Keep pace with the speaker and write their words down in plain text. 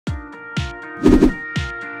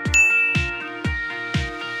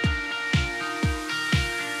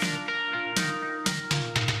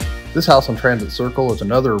This house on Transit Circle is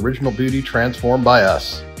another original beauty transformed by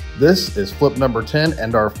us. This is flip number 10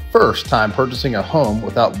 and our first time purchasing a home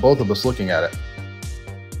without both of us looking at it.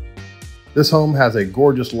 This home has a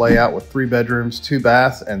gorgeous layout with 3 bedrooms, 2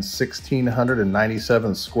 baths, and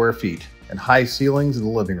 1,697 square feet, and high ceilings in the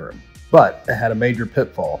living room. But it had a major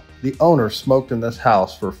pitfall. The owner smoked in this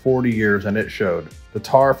house for 40 years and it showed. The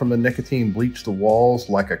tar from the nicotine bleached the walls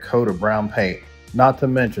like a coat of brown paint, not to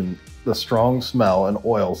mention the strong smell and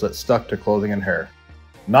oils that stuck to clothing and hair.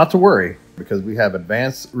 Not to worry, because we have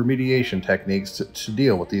advanced remediation techniques to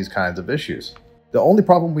deal with these kinds of issues. The only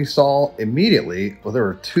problem we saw immediately was there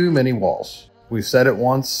were too many walls. We've said it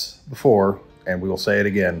once before, and we will say it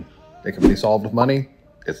again. It can be solved with money.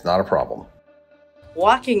 It's not a problem.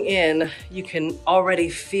 Walking in, you can already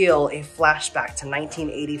feel a flashback to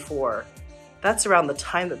 1984. That's around the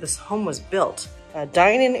time that this home was built. A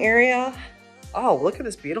dining area. Oh, look at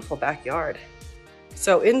this beautiful backyard.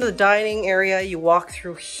 So in the dining area, you walk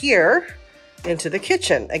through here into the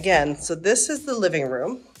kitchen. Again, so this is the living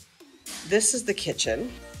room. This is the kitchen.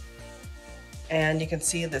 And you can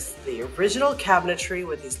see the original cabinetry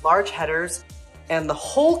with these large headers. And the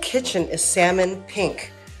whole kitchen is salmon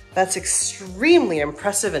pink. That's extremely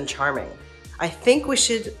impressive and charming. I think we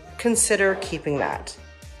should consider keeping that.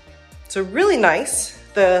 So really nice.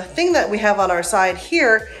 The thing that we have on our side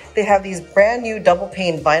here, they have these brand new double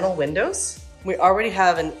pane vinyl windows. We already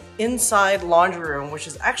have an inside laundry room, which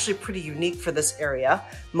is actually pretty unique for this area.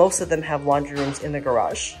 Most of them have laundry rooms in the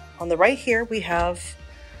garage. On the right here, we have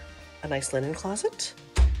a nice linen closet.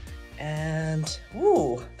 And,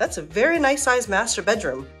 ooh, that's a very nice sized master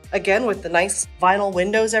bedroom. Again, with the nice vinyl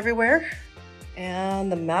windows everywhere.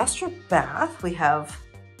 And the master bath, we have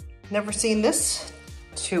never seen this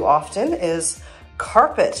too often, is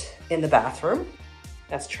carpet in the bathroom.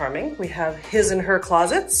 That's charming. We have his and her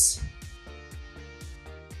closets.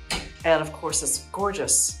 And of course, this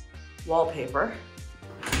gorgeous wallpaper.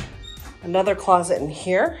 Another closet in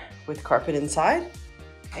here with carpet inside.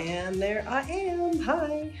 And there I am,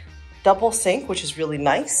 hi. Double sink, which is really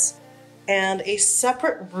nice. And a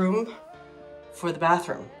separate room for the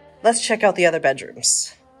bathroom. Let's check out the other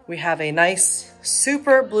bedrooms. We have a nice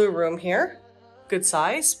super blue room here. Good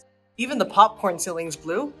size. Even the popcorn ceiling's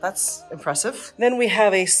blue. That's impressive. Then we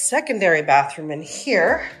have a secondary bathroom in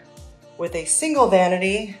here with a single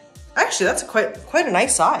vanity. Actually, that's quite a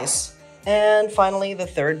nice size. And finally, the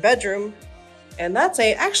third bedroom. And that's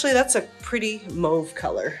a pretty mauve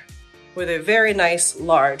color with a very nice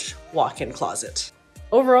large walk-in closet.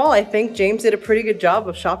 Overall, I think James did a pretty good job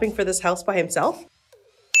of shopping for this house by himself.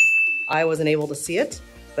 I wasn't able to see it,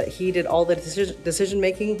 but he did all the decision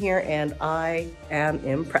making here and I am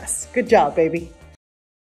impressed. Good job, baby.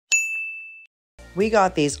 We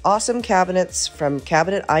got these awesome cabinets from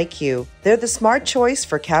Cabinet IQ. They're the smart choice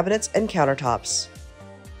for cabinets and countertops.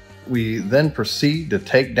 We then proceed to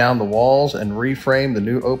take down the walls and reframe the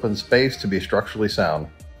new open space to be structurally sound.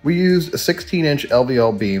 We used 16-inch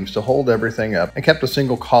LVL beams to hold everything up and kept a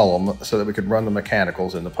single column so that we could run the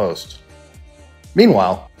mechanicals in the post.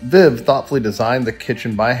 Meanwhile, Viv thoughtfully designed the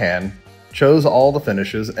kitchen by hand, chose all the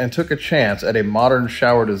finishes, and took a chance at a modern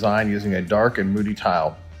shower design using a dark and moody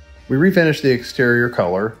tile. We refinished the exterior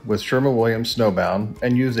color with Sherwin-Williams Snowbound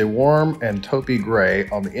and used a warm and taupey gray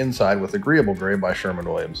on the inside with agreeable gray by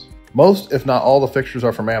Sherwin-Williams. Most, if not all, the fixtures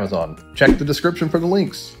are from Amazon. Check the description for the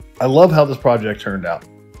links. I love how this project turned out.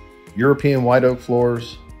 European white oak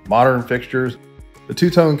floors, modern fixtures, the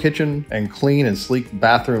two-tone kitchen, and clean and sleek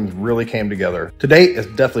bathrooms really came together. To date, it's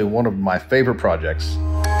definitely one of my favorite projects.